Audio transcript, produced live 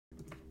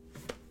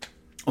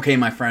Okay,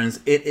 my friends,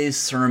 it is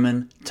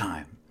sermon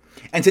time.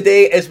 And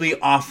today, as we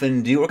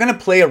often do, we're going to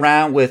play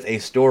around with a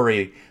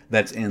story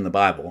that's in the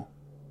Bible.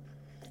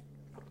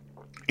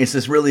 It's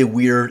this really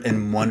weird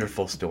and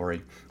wonderful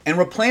story. And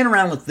we're playing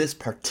around with this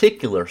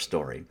particular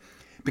story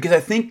because I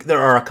think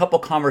there are a couple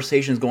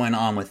conversations going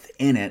on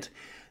within it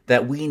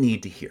that we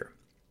need to hear.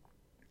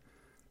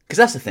 Because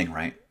that's the thing,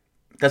 right?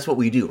 That's what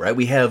we do, right?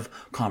 We have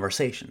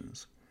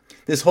conversations.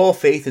 This whole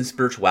faith and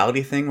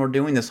spirituality thing we're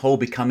doing, this whole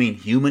becoming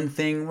human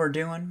thing we're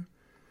doing,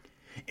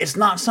 it's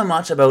not so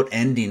much about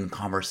ending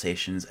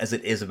conversations as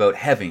it is about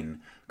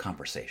having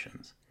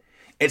conversations.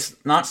 It's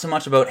not so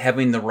much about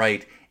having the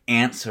right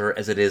answer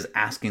as it is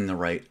asking the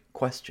right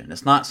question.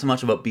 It's not so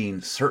much about being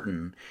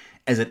certain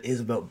as it is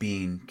about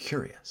being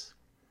curious.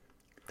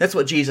 That's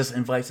what Jesus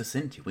invites us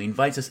into. He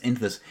invites us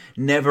into this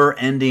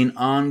never-ending,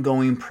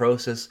 ongoing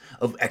process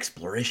of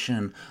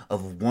exploration,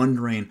 of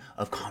wondering,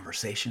 of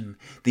conversation.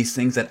 These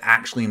things that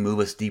actually move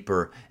us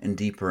deeper and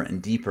deeper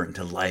and deeper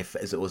into life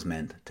as it was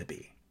meant to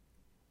be.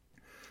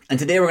 And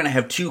today we're going to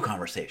have two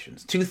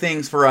conversations, two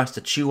things for us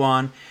to chew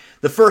on.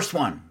 The first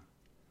one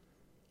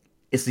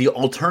is the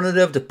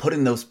alternative to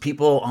putting those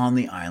people on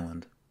the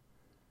island.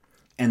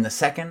 And the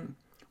second,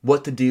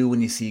 what to do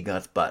when you see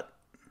God's butt.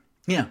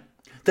 Yeah,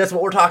 that's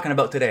what we're talking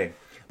about today.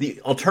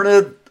 The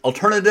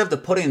alternative to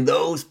putting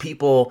those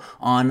people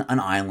on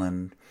an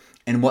island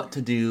and what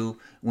to do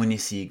when you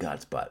see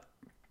God's butt.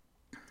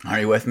 Are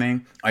you with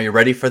me? Are you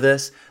ready for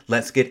this?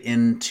 Let's get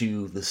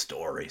into the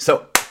story.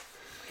 So,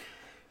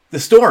 the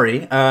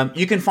story,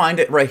 you can find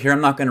it right here. I'm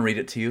not going to read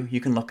it to you.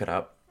 You can look it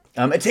up.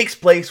 It takes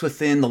place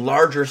within the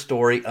larger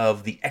story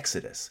of the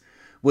Exodus,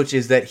 which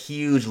is that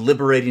huge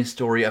liberating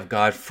story of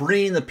God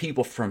freeing the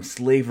people from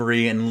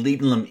slavery and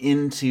leading them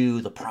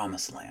into the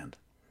promised land.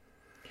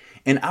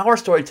 And our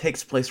story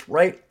takes place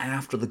right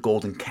after the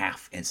golden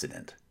calf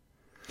incident.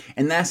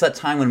 And that's that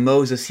time when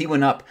Moses, he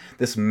went up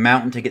this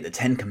mountain to get the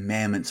 10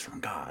 Commandments from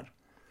God.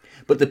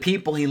 But the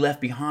people he left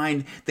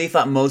behind, they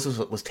thought Moses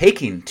was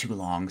taking too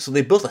long, so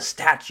they built a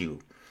statue,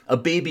 a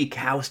baby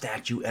cow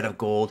statue out of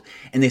gold,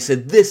 and they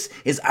said, "This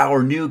is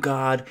our new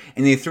God,"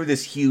 and they threw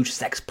this huge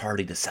sex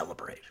party to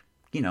celebrate,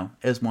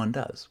 as one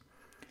does.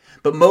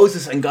 But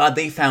Moses and God,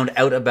 they found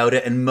out about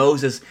it, and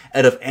Moses,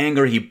 out of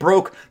anger, he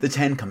broke the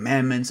 10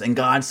 Commandments, and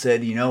God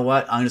said, "You know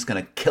what? I'm just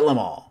going to kill them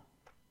all."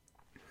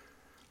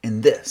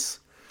 And this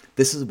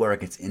is where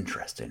it gets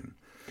interesting,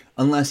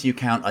 unless you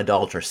count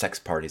idolatrous sex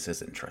parties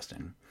as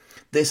interesting.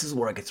 This is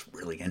where it gets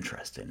really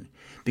interesting.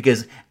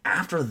 Because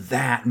after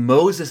that,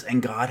 Moses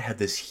and God had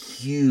this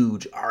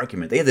huge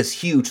argument. They had this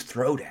huge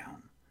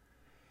throwdown.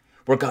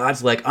 Where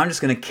God's like, "I'm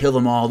just going to kill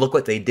them all. Look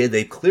what they did.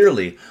 They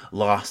clearly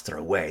lost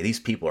their way. These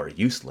people are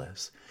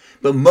useless."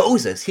 But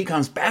Moses, he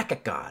comes back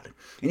at God.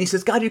 And he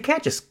says, "God, you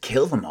can't just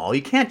kill them all.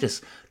 You can't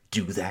just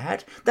do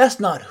that. That's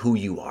not who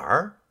you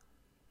are."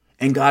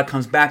 And God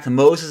comes back to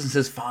Moses and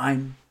says,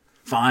 fine.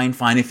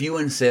 If you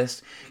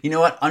insist, you know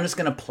what? I'm just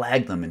going to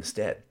plague them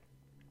instead.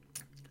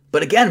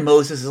 But again,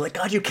 Moses is like,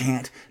 "God, you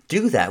can't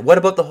do that. What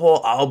about the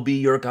whole I'll be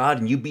your God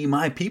and you be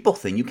my people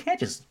thing? You can't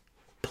just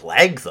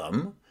plague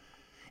them."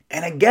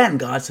 And again,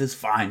 God says,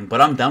 "Fine,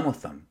 but I'm done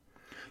with them.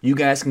 You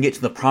guys can get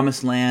to the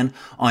promised land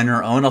on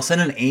your own. I'll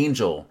send an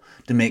angel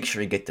to make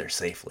sure you get there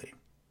safely."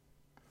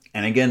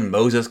 And again,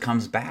 Moses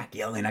comes back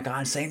yelling at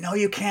God saying, "No,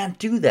 you can't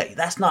do that.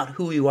 That's not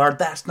who you are.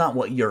 That's not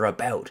what you're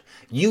about.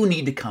 You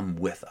need to come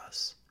with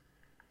us."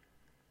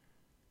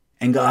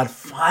 And God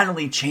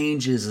finally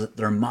changes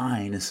their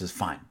mind and says,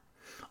 "Fine,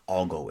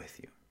 I'll go with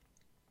you."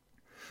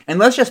 And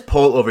let's just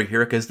pull over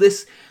here because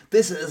this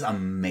is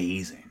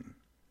amazing.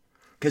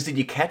 Because did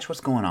you catch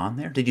what's going on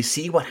there? Did you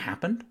see what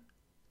happened?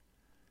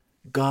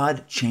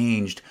 God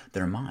changed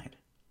their mind.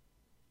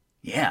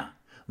 Yeah,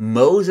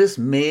 Moses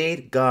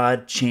made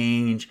God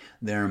change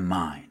their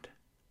mind.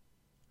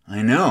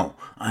 I know.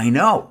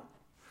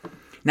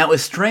 Now,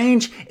 as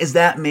strange as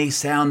that may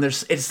sound,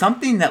 it's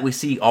something that we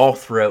see all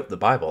throughout the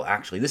Bible,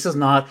 actually. This is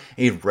not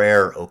a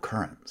rare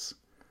occurrence.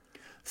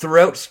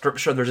 Throughout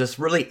Scripture, there's this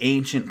really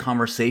ancient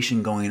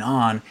conversation going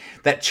on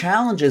that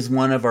challenges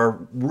one of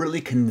our really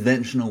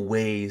conventional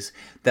ways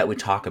that we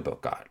talk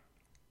about God.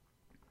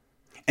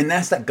 And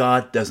that's that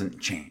God doesn't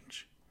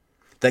change.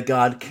 That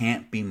God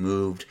can't be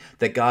moved.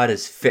 That God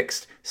is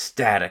fixed,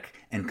 static,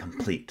 and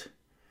complete.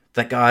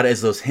 That God,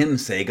 as those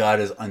hymns say, God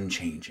is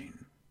unchanging.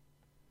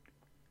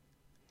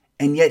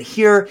 And yet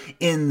here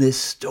in this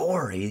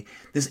story,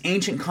 this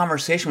ancient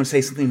conversation would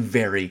say something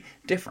very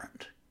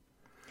different.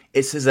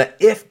 It says that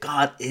if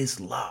God is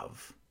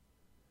love,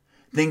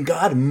 then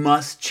God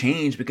must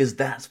change because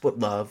that's what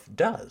love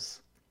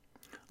does.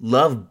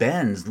 Love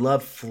bends,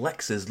 love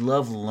flexes,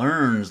 love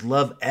learns,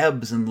 love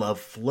ebbs, and love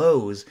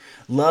flows.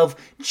 Love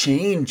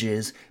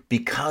changes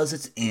because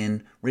it's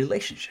in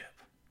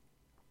relationship.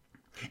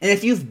 And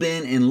if you've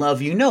been in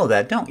love, you know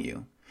that, don't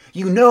you?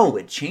 You know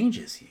it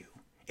changes you.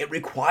 It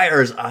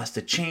requires us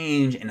to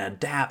change and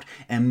adapt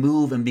and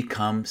move and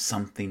become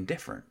something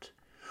different.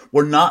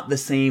 We're not the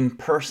same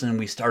person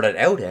we started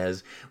out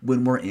as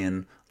when we're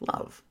in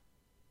love.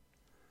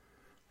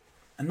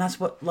 And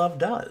that's what love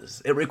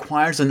does. It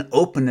requires an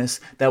openness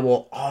that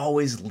will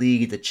always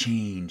lead to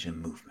change and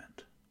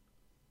movement.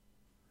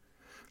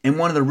 And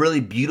one of the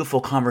really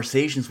beautiful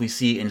conversations we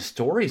see in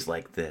stories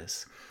like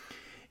this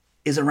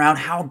is around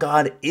how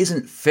God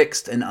isn't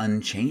fixed and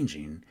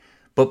unchanging,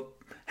 but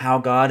how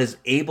God is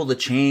able to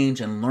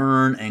change and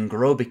learn and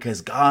grow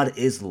because God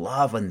is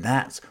love, and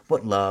that's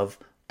what love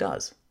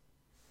does.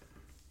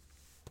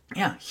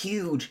 Yeah,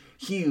 huge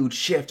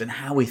shift in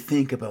how we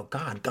think about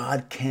God.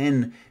 God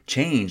can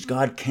change.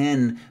 God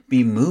can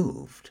be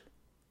moved.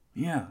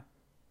 Yeah.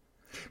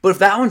 But if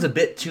that one's a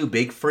bit too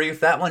big for you, if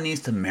that one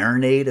needs to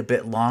marinate a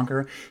bit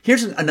longer,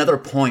 here's another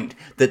point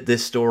that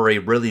this story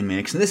really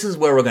makes, and this is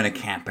where we're going to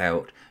camp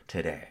out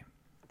today.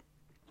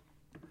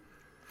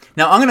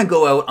 Now, I'm going to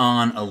go out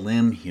on a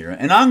limb here,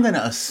 and I'm going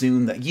to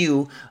assume that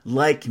you,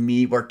 like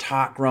me, were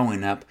taught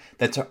growing up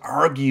that to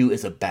argue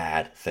is a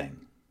bad thing.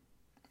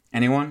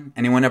 Anyone?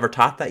 Anyone ever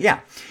taught that? Yeah.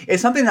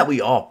 It's something that we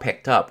all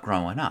picked up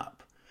growing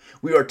up.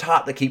 We were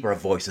taught to keep our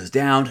voices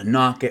down, to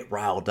not get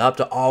riled up,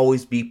 to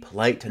always be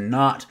polite, to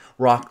not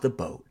rock the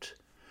boat,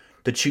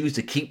 to choose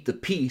to keep the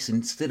peace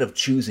instead of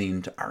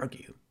choosing to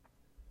argue.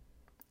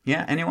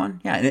 Yeah, anyone?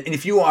 Yeah, and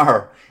if you're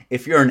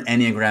an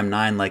Enneagram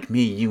 9 like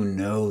me, you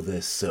know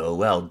this so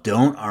well.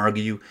 Don't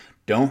argue,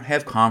 don't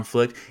have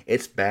conflict,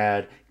 it's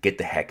bad, get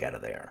the heck out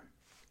of there.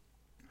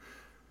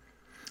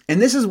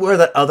 And this is where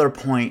that other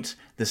point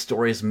the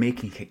story is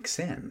making kicks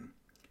in.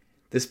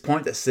 This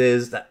point that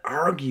says that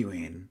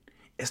arguing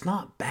is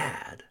not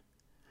bad,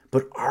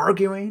 but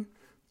arguing,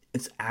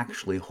 it's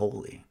actually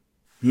holy.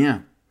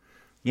 Yeah.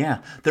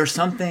 There's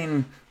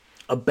something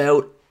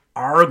about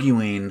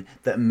arguing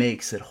that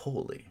makes it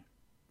holy.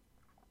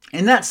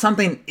 And that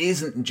something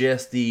isn't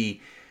just the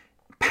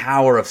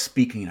power of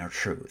speaking our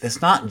truth. It's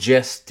not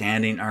just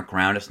standing our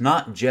ground. It's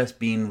not just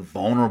being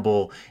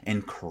vulnerable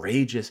and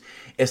courageous.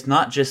 It's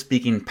not just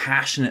speaking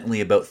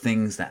passionately about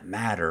things that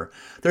matter.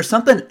 There's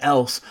something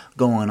else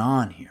going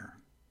on here.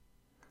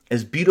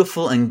 As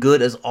beautiful and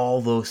good as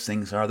all those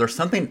things are, there's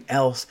something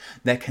else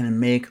that can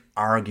make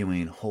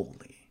arguing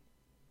holy.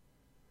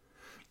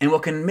 And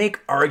what can make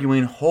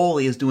arguing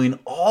holy is doing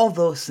all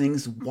those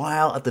things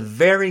while at the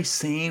very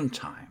same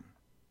time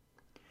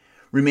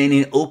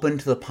remaining open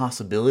to the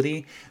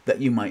possibility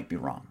that you might be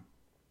wrong.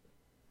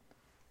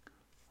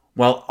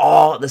 While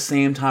all at the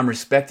same time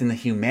respecting the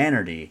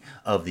humanity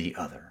of the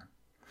other.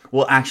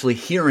 While actually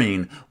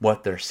hearing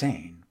what they're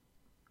saying.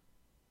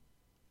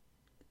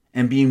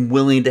 And being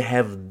willing to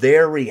have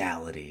their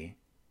reality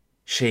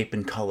shape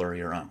and color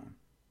your own.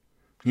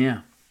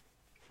 Yeah,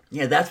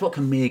 that's what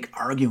can make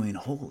arguing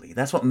holy.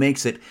 That's what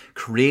makes it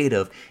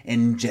creative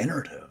and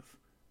generative.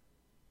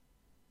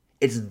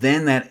 It's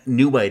then that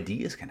new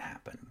ideas can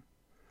happen.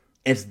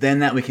 It's then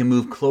that we can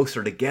move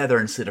closer together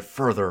instead of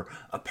further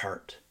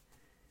apart.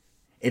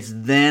 It's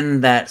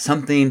then that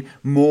something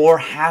more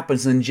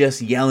happens than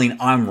just yelling,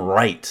 "I'm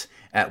right,"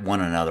 at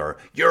one another.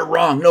 "You're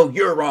wrong. No,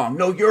 you're wrong.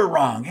 No, you're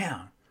wrong."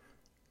 Yeah.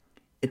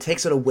 It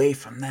takes it away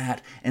from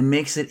that and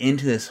makes it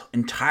into this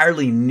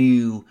entirely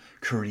new,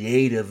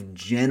 creative,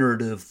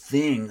 generative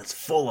thing that's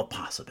full of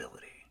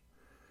possibility.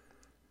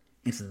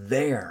 It's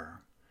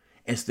there.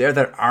 It's there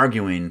that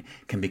arguing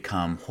can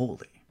become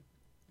holy.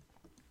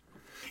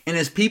 And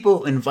as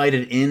people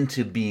invited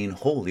into being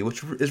holy,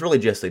 which is really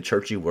just a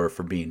churchy word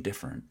for being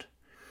different,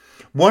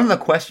 one of the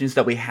questions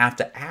that we have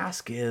to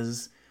ask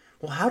is,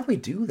 well, how do we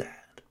do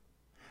that?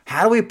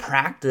 How do we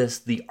practice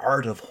the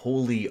art of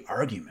holy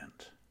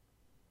argument?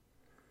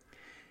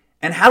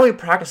 And how do we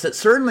practice it?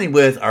 Certainly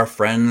with our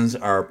friends,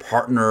 our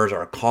partners,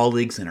 our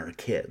colleagues, and our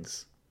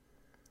kids.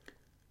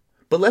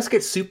 But let's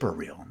get super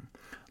real.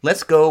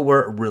 Let's go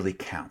where it really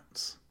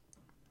counts.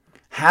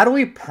 How do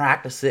we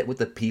practice it with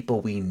the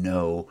people we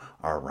know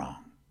are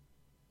wrong?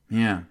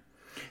 Yeah.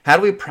 How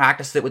do we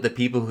practice it with the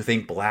people who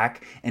think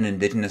Black and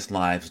Indigenous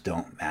lives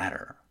don't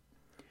matter?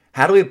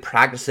 How do we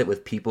practice it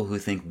with people who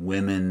think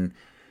women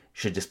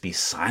should just be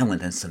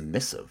silent and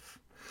submissive?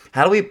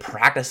 How do we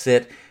practice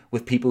it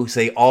with people who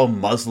say all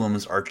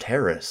Muslims are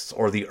terrorists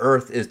or the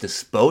earth is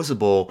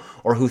disposable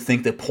or who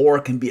think the poor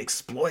can be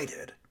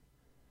exploited?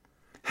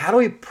 How do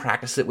we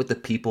practice it with the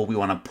people we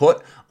want to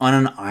put on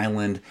an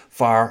island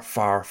far,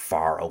 far,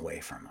 far away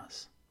from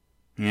us?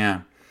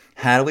 Yeah.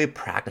 How do we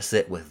practice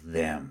it with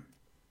them?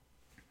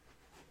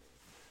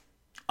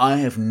 I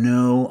have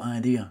no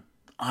idea.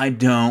 I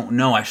don't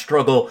know. I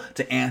struggle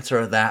to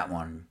answer that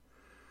one.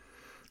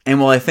 And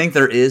while I think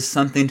there is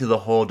something to the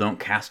whole "don't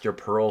cast your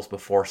pearls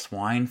before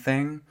swine"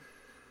 thing,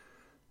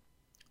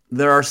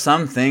 there are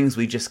some things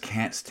we just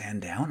can't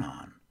stand down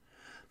on.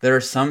 There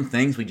are some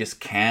things we just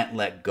can't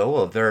let go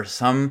of. There are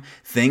some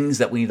things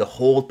that we need to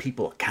hold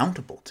people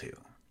accountable to.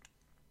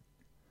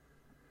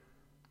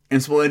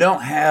 And so while I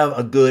don't have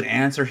a good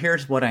answer,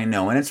 here's what I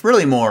know. And it's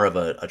really more of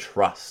a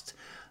trust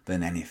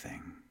than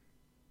anything.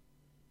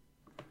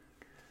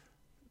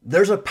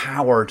 There's a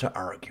power to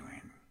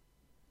arguing.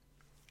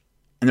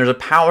 And there's a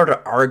power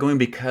to arguing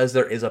because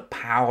there is a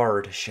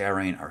power to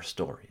sharing our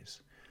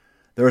stories.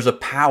 There is a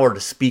power to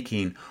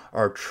speaking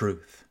our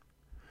truth.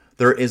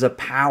 There is a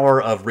power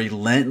of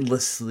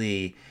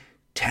relentlessly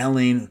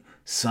telling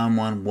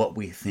someone what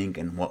we think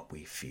and what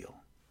we feel.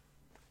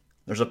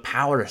 There's a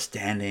power to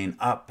standing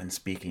up and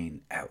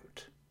speaking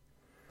out.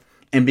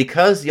 And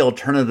because the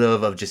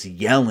alternative of just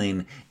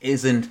yelling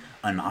isn't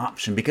an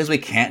option, because we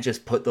can't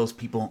just put those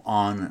people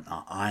on an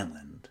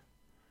island,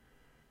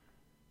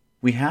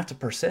 we have to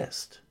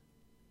persist.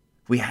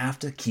 We have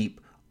to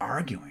keep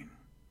arguing.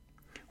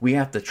 We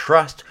have to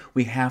trust,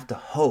 we have to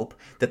hope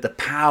that the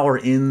power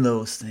in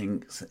those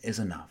things is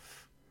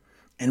enough.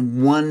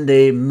 And one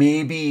day,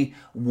 maybe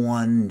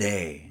one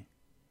day,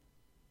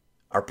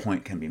 our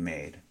point can be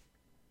made.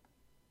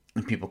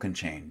 And people can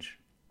change.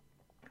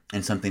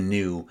 And something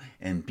new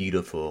and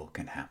beautiful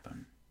can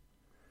happen.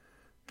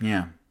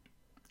 Yeah,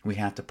 we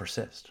have to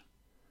persist.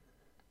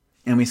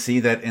 And we see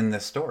that in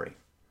this story.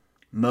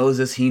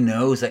 Moses, he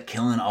knows that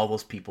killing all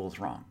those people is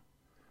wrong.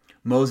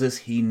 Moses,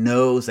 he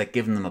knows that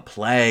giving them a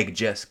plague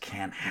just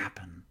can't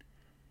happen.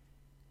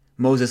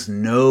 Moses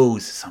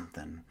knows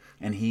something,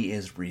 and he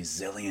is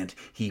resilient.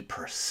 He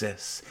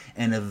persists.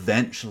 And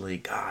eventually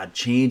God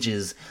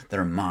changes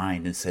their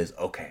mind and says,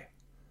 okay,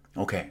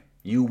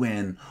 you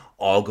win.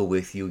 I'll go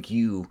with you.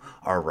 You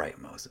are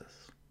right, Moses.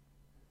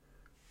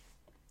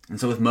 And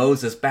so with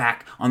Moses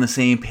back on the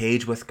same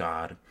page with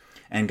God,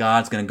 and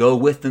God's going to go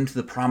with them to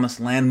the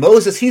promised land,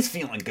 Moses, he's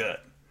feeling good.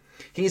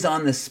 He's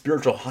on this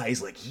spiritual high.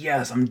 He's like,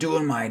 yes, I'm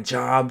doing my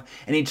job.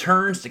 And he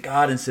turns to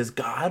God and says,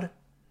 God,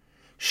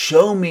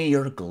 show me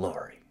your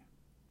glory.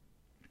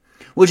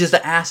 Which is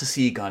to ask to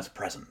see God's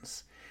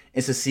presence.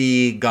 It's to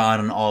see God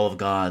in all of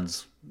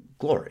God's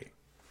glory.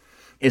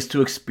 It's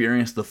to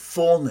experience the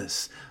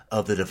fullness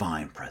of the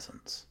divine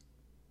presence.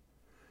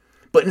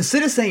 But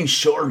instead of saying,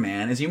 sure,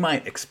 man, as you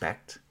might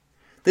expect,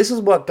 this is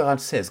what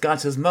God says. God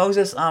says,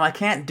 Moses, I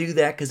can't do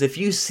that because if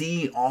you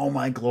see all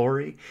my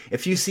glory,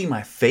 if you see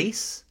my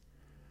face,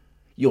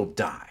 you'll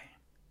die.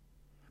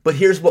 But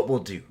here's what we'll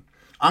do.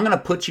 I'm going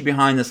to put you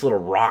behind this little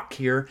rock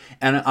here,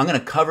 and I'm going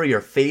to cover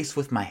your face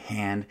with my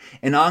hand,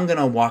 and I'm going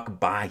to walk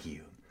by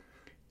you.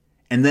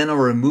 And then I'll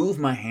remove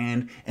my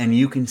hand, and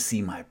you can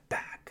see my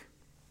back.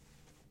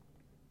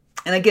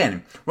 And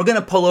again, we're going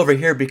to pull over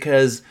here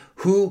because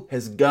who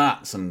has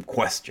got some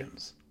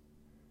questions?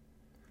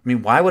 I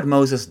mean, why would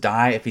Moses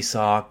die if he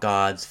saw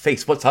God's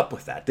face? What's up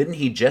with that? Didn't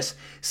he just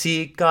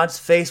see God's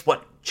face?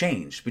 What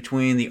changed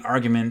between the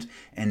argument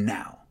and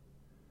now?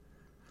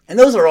 And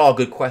those are all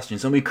good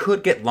questions, and we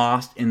could get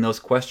lost in those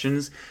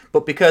questions,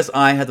 but because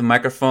I have the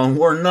microphone,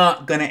 we're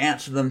not going to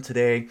answer them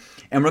today,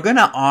 and we're going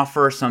to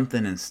offer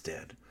something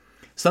instead.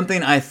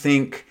 Something I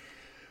think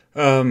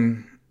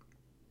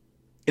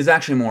is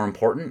actually more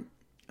important,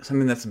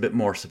 something that's a bit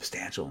more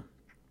substantial,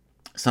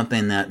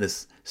 something that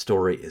this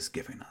story is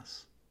giving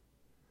us.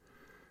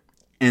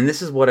 And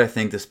this is what I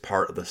think this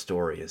part of the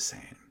story is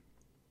saying.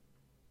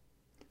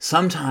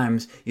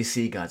 Sometimes you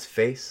see God's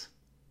face,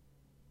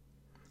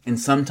 and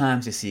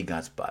sometimes you see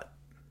God's butt.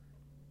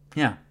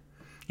 Yeah,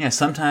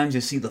 sometimes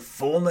you see the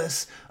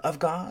fullness of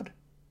God,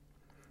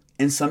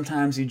 and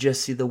sometimes you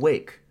just see the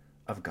wake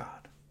of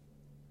God.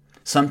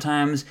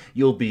 Sometimes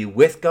you'll be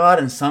with God,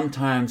 and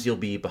sometimes you'll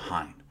be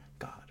behind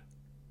God.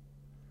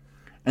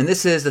 And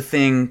this is the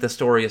thing the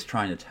story is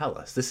trying to tell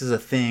us. This is a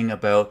thing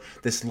about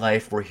this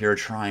life we're here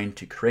trying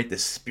to create,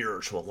 this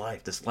spiritual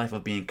life, this life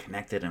of being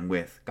connected and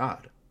with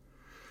God.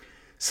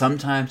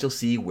 Sometimes you'll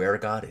see where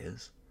God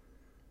is,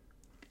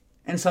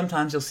 and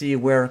sometimes you'll see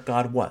where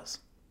God was.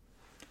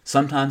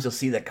 Sometimes you'll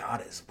see that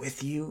God is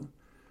with you,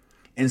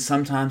 and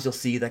sometimes you'll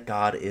see that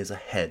God is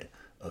ahead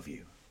of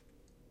you.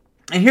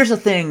 And here's the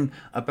thing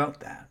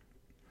about that.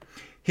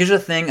 Here's the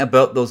thing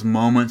about those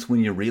moments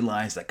when you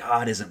realize that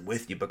God isn't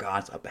with you, but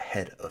God's up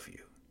ahead of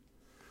you.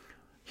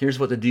 Here's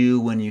what to do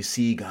when you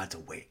see God's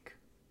awake.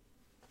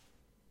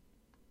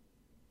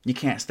 You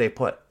can't stay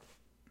put.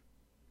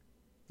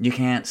 You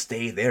can't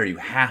stay there. You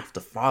have to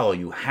follow.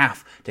 You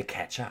have to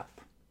catch up.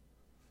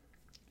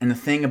 And the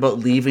thing about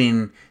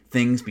leaving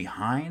things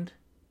behind,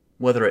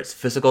 whether it's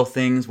physical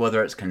things,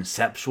 whether it's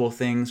conceptual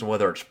things, or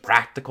whether it's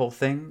practical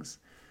things,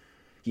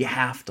 you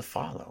have to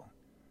follow.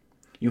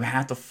 You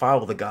have to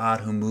follow the God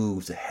who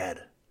moves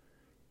ahead.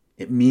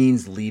 It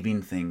means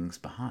leaving things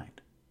behind.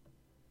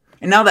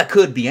 And now that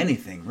could be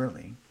anything,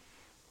 really.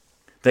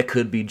 That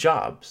could be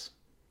jobs.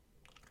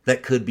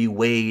 That could be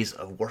ways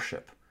of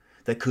worship.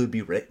 That could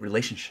be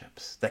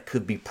relationships. That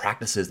could be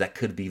practices. That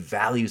could be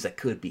values. That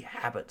could be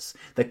habits.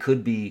 That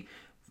could be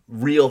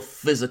real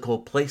physical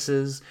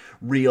places,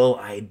 real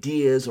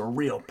ideas, or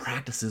real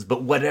practices.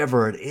 But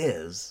whatever it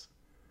is,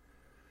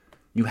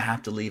 you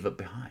have to leave it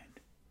behind.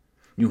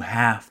 You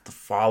have to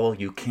follow.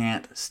 You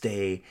can't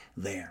stay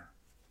there.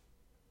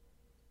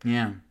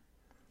 Yeah,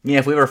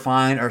 if we ever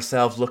find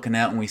ourselves looking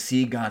out and we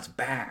see God's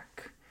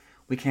back,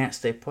 we can't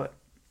stay put.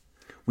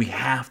 We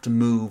have to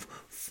move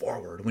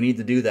forward. We need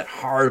to do that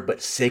hard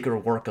but sacred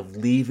work of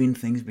leaving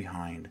things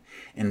behind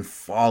and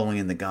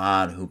following the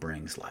God who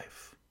brings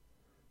life.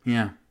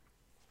 Yeah,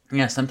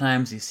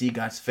 sometimes you see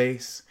God's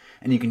face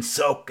and you can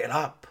soak it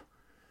up.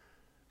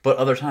 But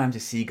other times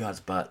you see God's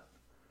butt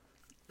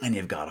and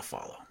you've got to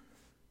follow.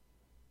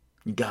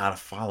 You gotta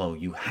follow.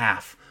 You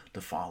have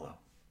to follow.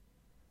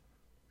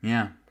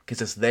 Yeah,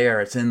 because it's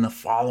there. It's in the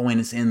following.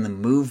 It's in the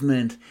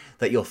movement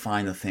that you'll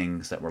find the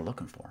things that we're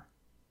looking for.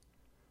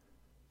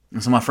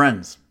 And so, my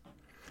friends,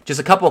 just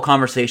a couple of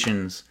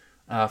conversations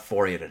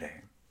for you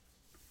today.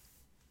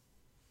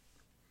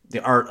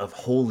 The art of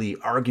holy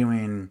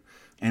arguing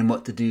and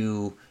what to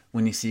do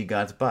when you see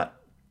God's butt.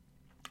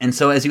 And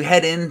so as you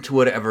head into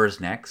whatever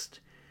is next,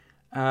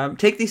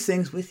 take these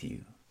things with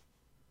you.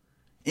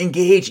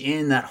 Engage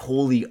in that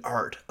holy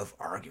art of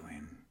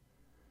arguing.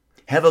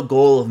 Have a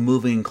goal of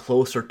moving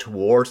closer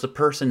towards the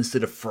person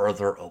instead of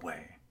further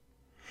away.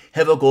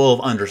 Have a goal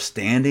of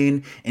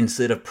understanding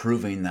instead of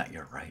proving that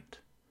you're right.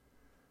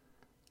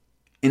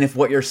 And if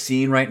what you're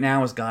seeing right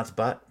now is God's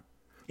butt,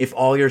 if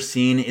all you're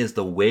seeing is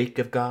the wake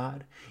of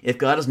God, if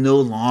God is no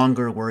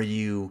longer where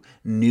you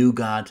knew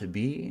God to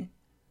be,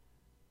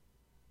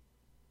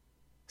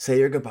 say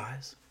your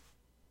goodbyes,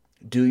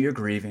 do your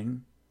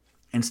grieving,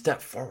 and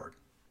step forward.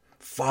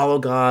 Follow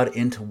God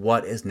into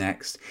what is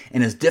next.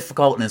 And as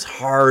difficult and as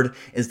hard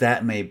as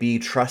that may be,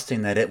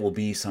 trusting that it will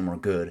be somewhere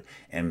good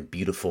and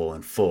beautiful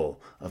and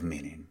full of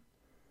meaning.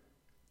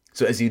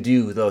 So as you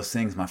do those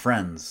things, my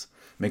friends,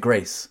 may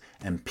grace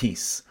and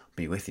peace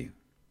be with you.